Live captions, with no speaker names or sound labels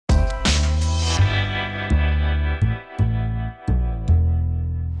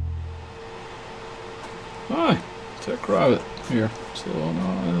grab it here. So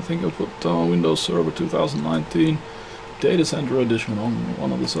I think I'll put Windows Server 2019 Datacenter edition on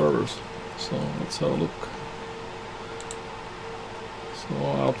one of the servers. So let's have a look. So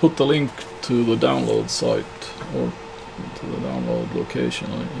I'll put the link to the download site or to the download location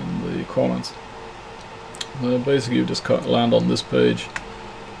in the comments. Basically you just land on this page,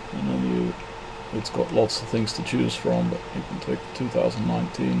 and then it's got lots of things to choose from, but you can take the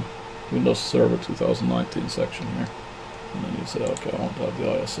 2019 Windows Server 2019 section here, and then you say, okay, I want to have the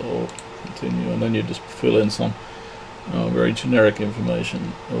ISO, continue, and then you just fill in some very generic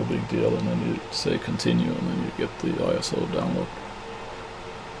information, no big deal, and then you say continue, and then you get the ISO download.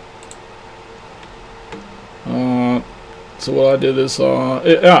 So what I did is,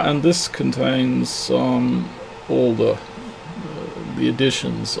 yeah, and this contains all the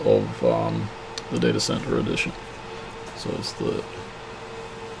editions of the Datacenter edition. So it's the,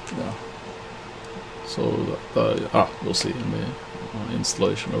 yeah. So we'll see in the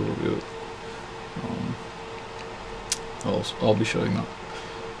installation overview. I'll be showing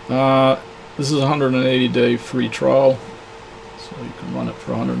that. This is a 180-day free trial, so you can run it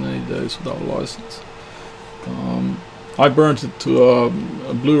for 180 days without a license. I burnt it to a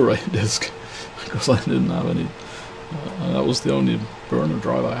Blu-ray disc because I didn't have any. That was the only burner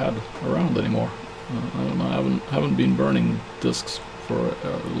drive I had around anymore. I haven't been burning discs for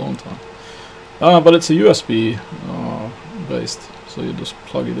a long time. But it's a USB based, so you just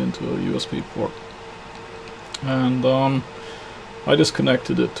plug it into a USB port. And I just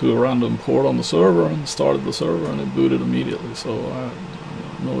connected it to a random port on the server and started the server, and it booted immediately, so I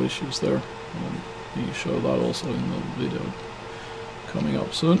had no issues there. You can show that also in the video coming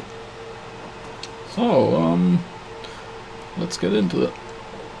up soon. So, let's get into it.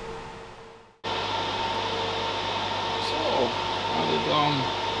 So, I did a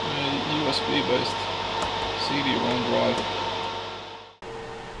USB-based CD-ROM drive.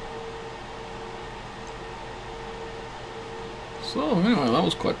 So, anyway, that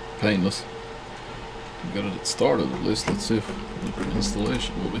was quite painless. To get it started at least. Let's see if the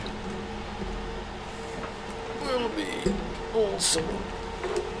installation will be also.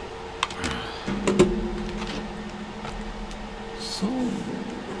 So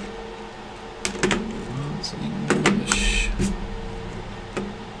that's English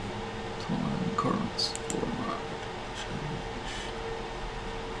time currents format.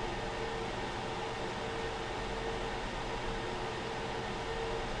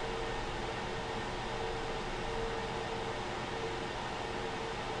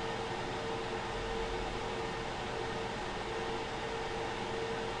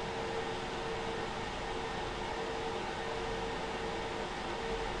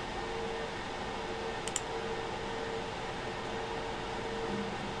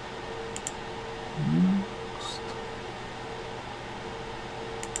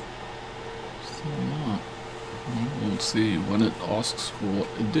 See when it asks for what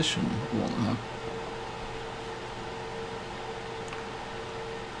edition you want to have.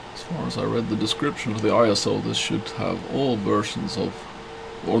 As far as I read the description of the ISO, this should have all versions of,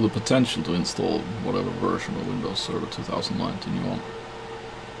 or the potential to install whatever version of Windows Server 2019 you want.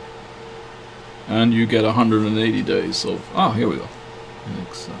 And you get 180 days of, here we go.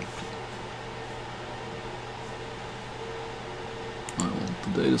 Exactly.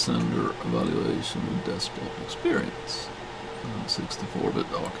 The Datacenter evaluation of desktop experience. 64-bit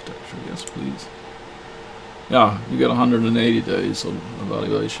architecture, yes please. Yeah, you get 180 days of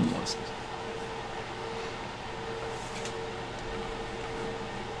evaluation license.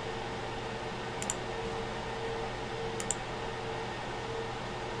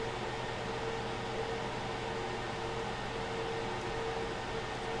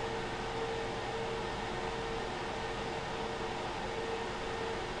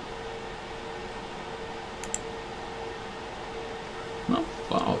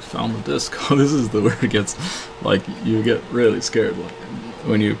 Wow, I found the disk. This is where it gets, like, you get really scared, like,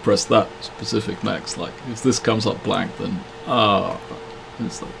 when you press that specific next. Like, if this comes up blank, then,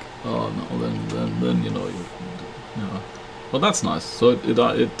 it's like, oh no, then you know, But that's nice. So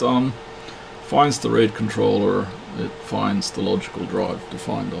it finds the RAID controller, it finds the logical drive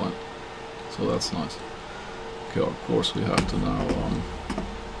defined on it. So that's nice. Okay, of course we have to now,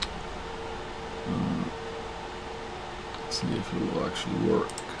 see if it will actually work.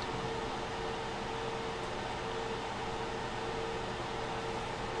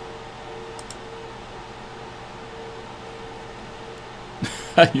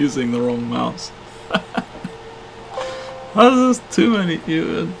 Using the wrong mouse. There's too many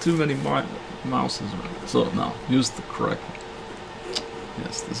mouses. So now use the correct one.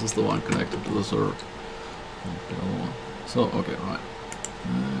 Yes, this is the one connected to the server. The other one. So, okay, right.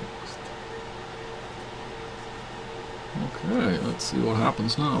 Okay, let's see what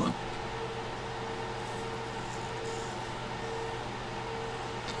happens now then.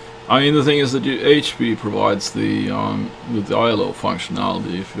 I mean, the thing is that HP provides the with the ILO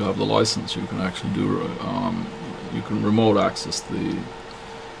functionality. If you have the license, you can actually do you can remote access the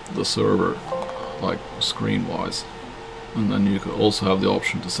server, like screen-wise, and then you can also have the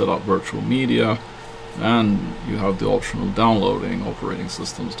option to set up virtual media, and you have the option of downloading operating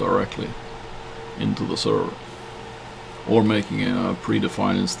systems directly into the server, or making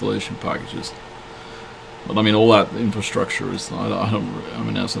predefined installation packages. But I mean, all that infrastructure is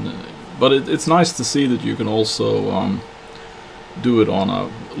but it's nice to see that you can also do it on a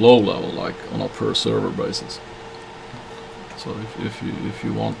low level, like on a per server basis. So if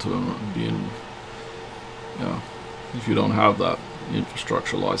you want to be in, if you don't have that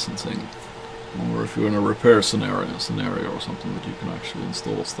infrastructure licensing, or if you're in a repair scenario or something, that you can actually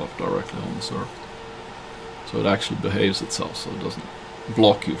install stuff directly on the server. So it actually behaves itself, so it doesn't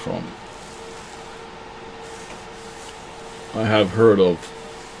block you from. I have heard of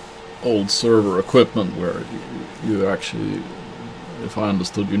old server equipment where you actually, if I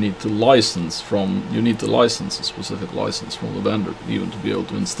understood, you need to license a specific license from the vendor even to be able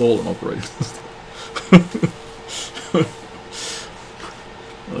to install an operating system. I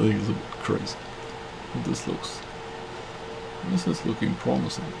think it's a bit crazy. But this is looking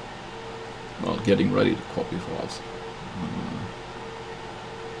promising. Well, getting ready to copy files.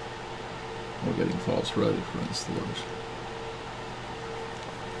 Or getting files ready for installation.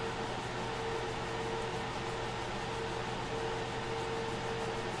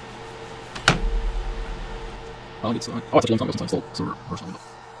 I took a long time since I installed server version of Windows.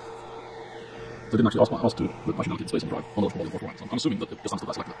 They didn't actually ask to that I should allocate space on the drive on the volume before. So I'm assuming that it just understood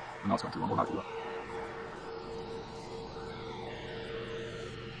that selected, and now it's going to run more hack to do that.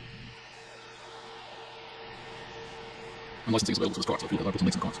 And licensing is available for this card, so if you need that, I put some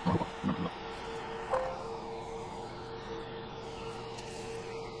links in the cards. I hope I remember to do that.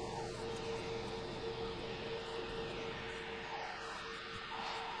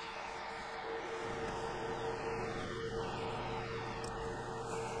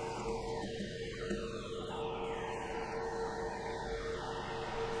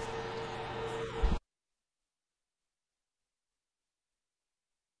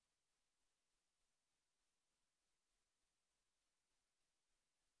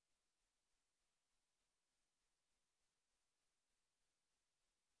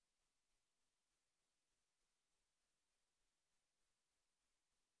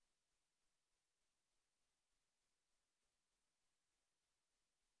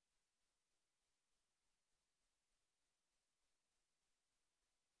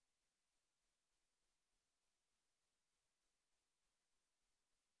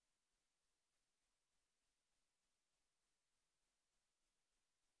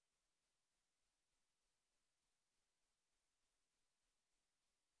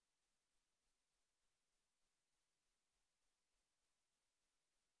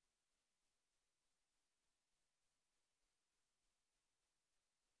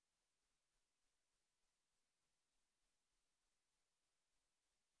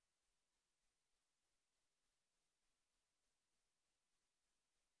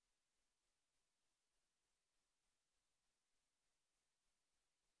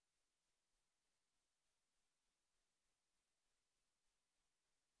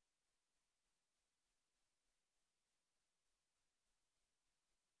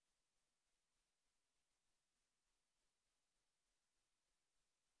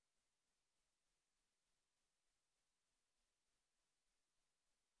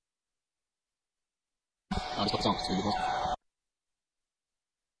 I just got the sound, it's really good.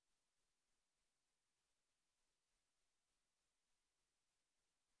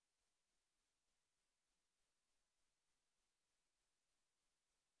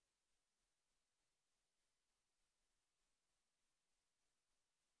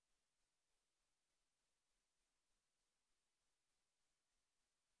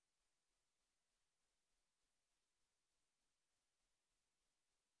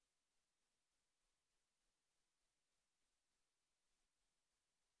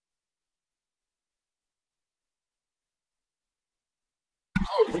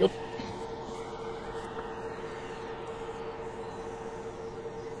 Oh, pretty good.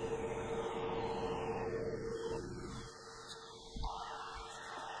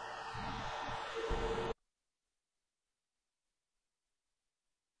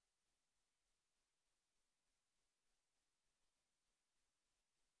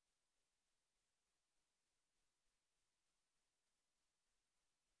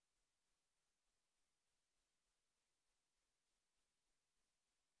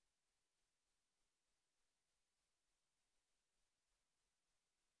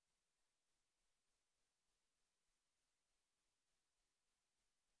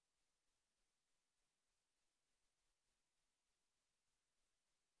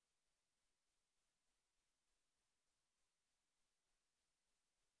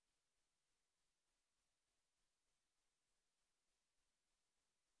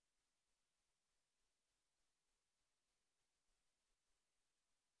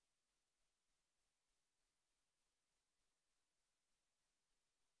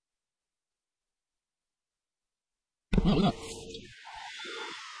 look at that.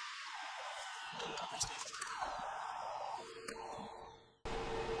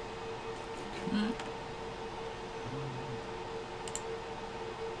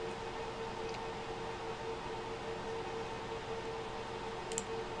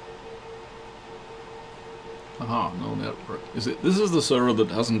 Aha, no network. This is the server that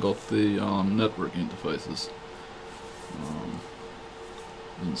hasn't got the network interfaces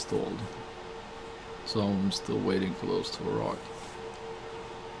installed. So I'm still waiting for those to arrive.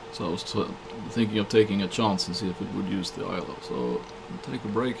 So I was thinking of taking a chance and see if it would use the ILO. So I'll take a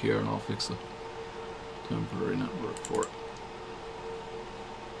break here and I'll fix a temporary network for it.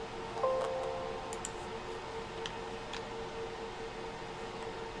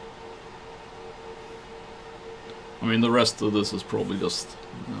 I mean, the rest of this is probably just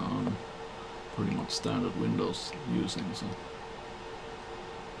pretty much standard Windows using. So,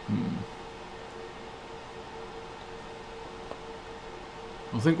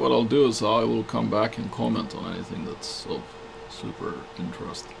 I think what I'll do is I will come back and comment on anything that's of super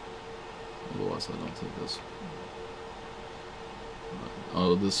interest. Otherwise, I don't think this.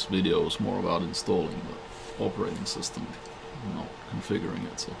 This video is more about installing the operating system, not configuring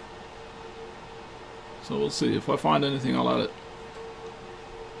it. So we'll see. If I find anything, I'll add it.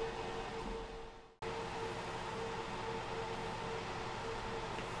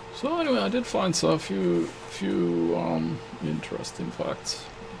 So anyway, I did find a few interesting facts.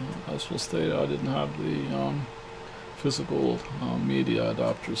 As was stated, I didn't have the physical media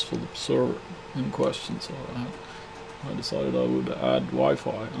adapters for the server in question, so I decided I would add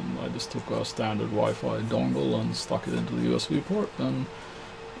Wi-Fi, and I just took a standard Wi-Fi dongle and stuck it into the USB port, and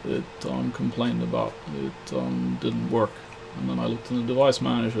it complained about it didn't work. And then I looked in the device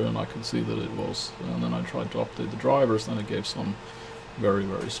manager and I could see that it was, and then I tried to update the drivers, and it gave some very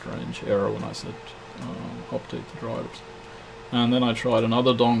strange error when I said update the drivers. And then I tried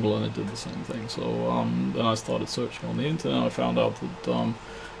another dongle and it did the same thing. So then I started searching on the internet, and I found out that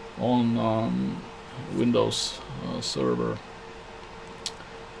on Windows Server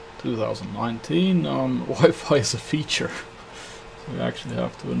 2019 Wi-Fi is a feature. So you actually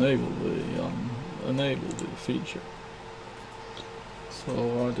have to enable the feature.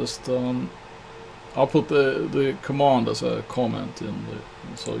 So I just I'll put the command as a comment in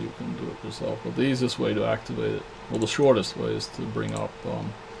so you can do it yourself. But the easiest way to activate it, well, the shortest way, is to bring up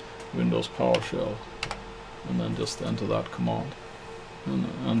Windows PowerShell and then just enter that command,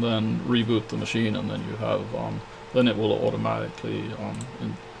 and then reboot the machine, and then you have then it will automatically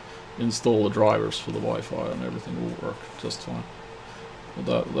install the drivers for the Wi-Fi, and everything will work just fine. But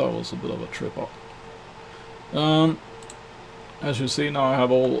that was a bit of a trip up. As you see now, I have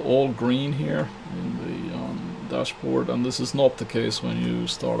all green here in the dashboard, and this is not the case when you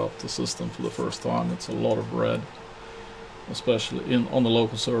start up the system for the first time. It's a lot of red, especially on the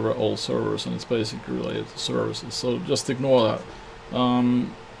local server, all servers, and it's basically related to services. So just ignore that.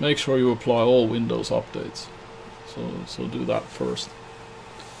 Make sure you apply all Windows updates. So do that first,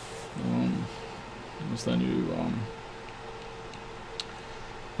 because then you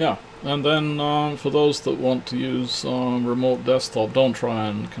yeah. And then for those that want to use remote desktop, don't try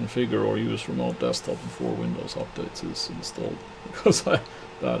and configure or use remote desktop before Windows updates is installed, because I had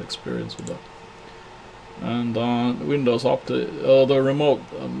bad experience with that. And Windows update, the remote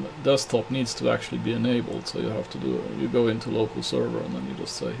desktop needs to actually be enabled, so you have to do it. You go into local server and then you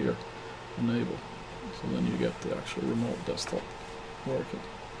just say here, enable. So then you get the actual remote desktop working.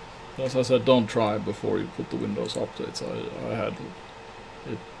 As I said, don't try before you put the Windows updates. I had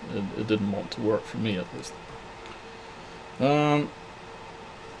it didn't want to work for me, at least. Yeah,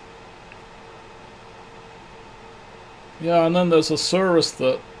 and then there's a service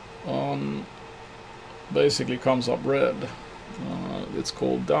that basically comes up red. It's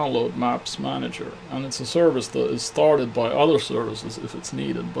called Download Maps Manager, and it's a service that is started by other services if it's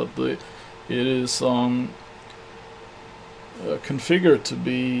needed, but it is configured to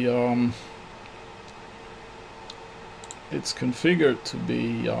be it's configured to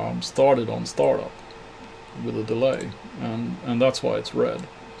be started on startup with a delay, and that's why it's red.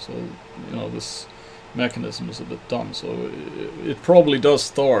 So you know, this mechanism is a bit dumb. So it probably does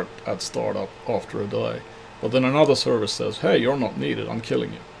start at startup after a delay, but then another service says, hey, you're not needed, I'm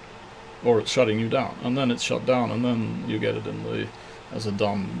killing you, or it's shutting you down, and then it's shut down, and then you get it in the as a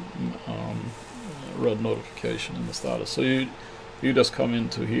dumb red notification in the status. So you just come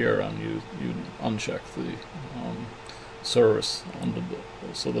into here and you uncheck the service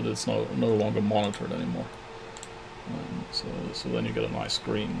so that it's no longer monitored anymore. So then you get a nice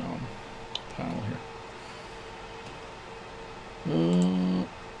green panel here.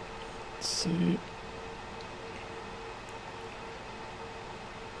 Let's see.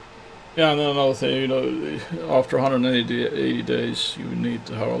 Yeah, and then another thing, you know, after 180 days, you need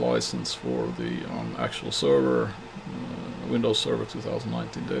to have a license for the actual server, Windows Server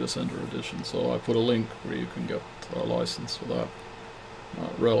 2019 Datacenter Edition. So I put a link where you can get a license for that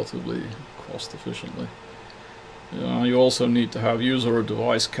relatively cost efficiently. You also need to have user or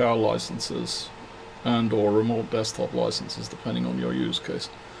device CAL licenses and or remote desktop licenses depending on your use case.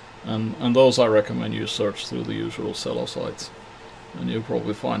 And those I recommend you search through the usual seller sites, and you'll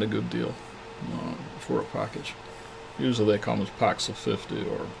probably find a good deal for a package. Usually they come as packs of 50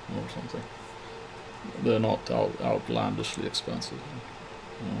 or something. They're not outlandishly expensive.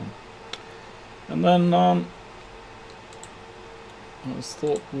 And then I just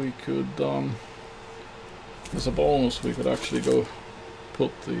thought we could, as a bonus, we could actually go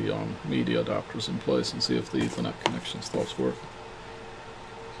put the media adapters in place and see if the Ethernet connection starts working.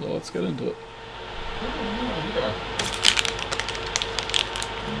 So let's get into it.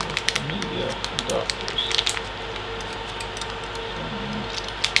 Media adapters.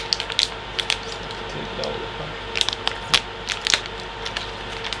 Take it out of the pack.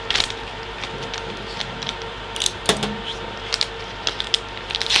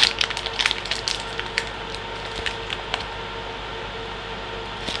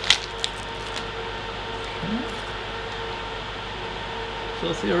 So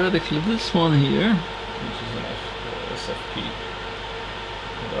theoretically this one here, which is an SFP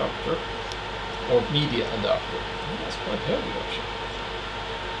adapter, or media adapter, that's quite heavy actually.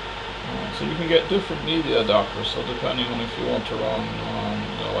 So you can get different media adapters, so depending on if you want to run,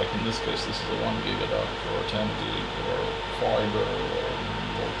 like in this case this is a 1 gig adapter, or 10 gig, or fiber, or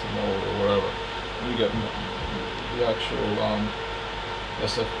multimode, or whatever. You get the actual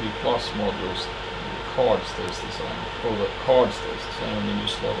SFP plus modules. Card stays the same, or the card stays the same, and then you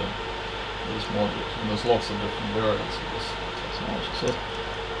slot in these modules, and there's lots of different variants of this technology. So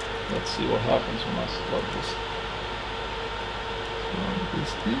let's see what happens when I plug this. Plug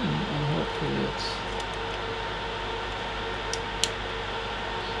this in, and hopefully it's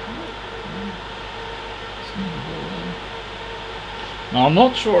now I'm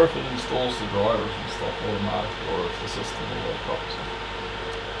not sure if it installs the drivers and stuff automatically, or if the system will wake up. So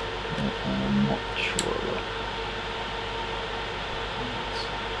I'm not sure.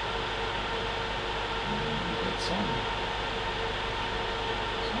 Get some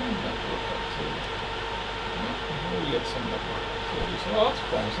network activity. We get some network activity, so that's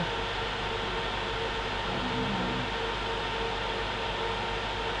promising.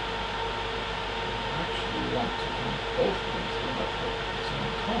 I actually want to connect both of them to the network at the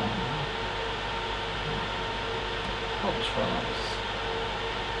same time. I'll just run out this.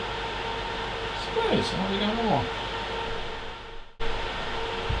 Space, how are we going on?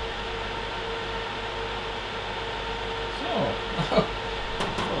 So,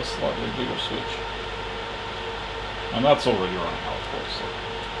 got a slightly bigger switch. And that's already running out, of course. So.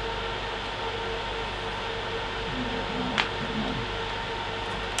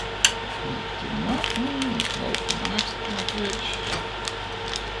 Open the next package.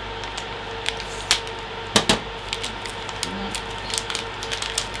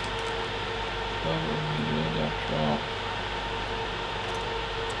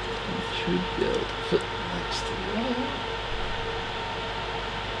 It should be able to fit next to the other.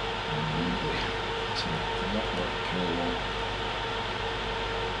 And we take the network cable.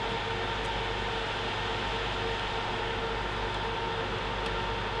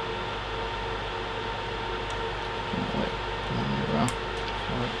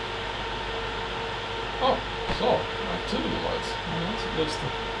 Oh, so activity lights. Well, that's a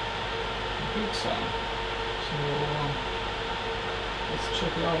good sign. So let's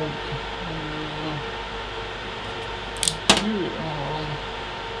check it out on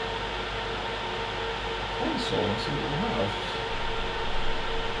console and see what we have.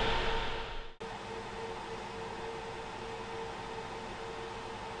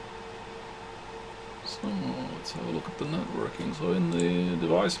 So let's have a look at the networking. So in the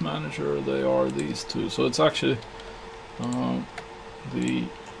device manager, they are these two. So it's actually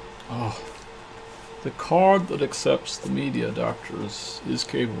the card that accepts the media adapters is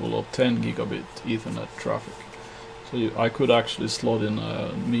capable of 10 gigabit Ethernet traffic. So I could actually slot in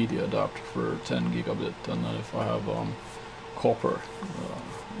a media adapter for 10 gigabit, and then if I have copper,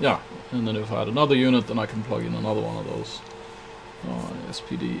 and then if I had another unit, then I can plug in another one of those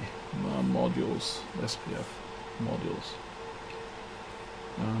SPD modules, SPF modules,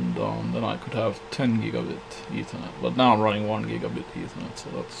 and then I could have 10 gigabit Ethernet. But now I'm running 1 gigabit Ethernet, so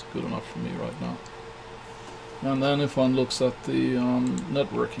that's good enough for me right now. And then if one looks at the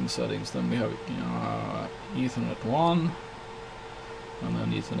networking settings, then we have Ethernet 1, and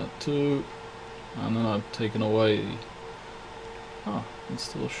then Ethernet 2, and then I've taken away. Ah, it's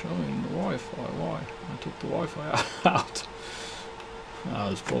still showing the Wi-Fi. Why? I took the Wi-Fi out.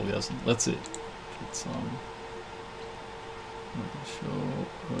 This probably hasn't. Let's see. It's show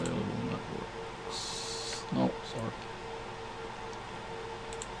available networks. No, sorry.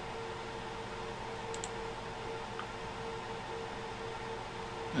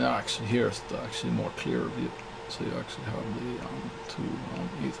 Yeah, actually here's the actually more clear view. So you actually have the two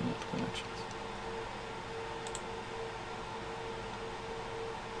Ethernet connections.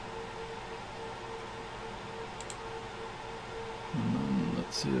 And then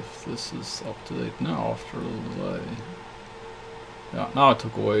let's see if this is up to date now after a delay. Yeah, now I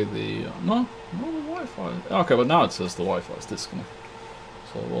took away the no the Wi-Fi. Okay, but now it says the Wi-Fi is disconnected,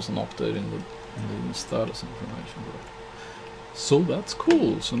 so it wasn't updating the status information. So that's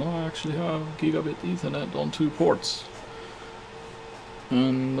cool. So now I actually have gigabit Ethernet on 2 ports,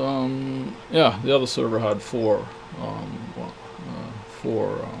 and yeah, the other server had 4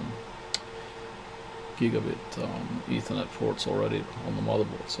 gigabit Ethernet ports already on the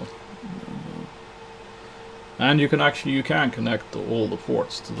motherboard. So. And you can connect all the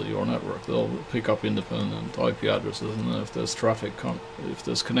ports to your network. They'll pick up independent IP addresses, and if there's traffic, if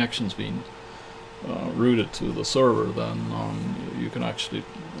there's connections being routed to the server, then you can actually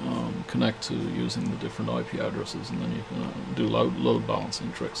connect to using the different IP addresses, and then you can do load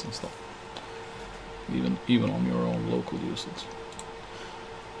balancing tricks and stuff, even on your own local usage.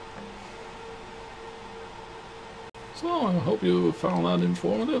 So I hope you found that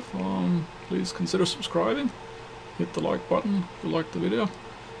informative. Please consider subscribing. Hit the like button if you liked the video.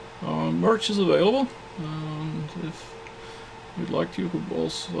 Merch is available, and if you'd like to, you could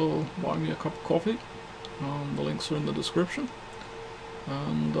also buy me a cup of coffee. The links are in the description.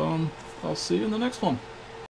 And I'll see you in the next one.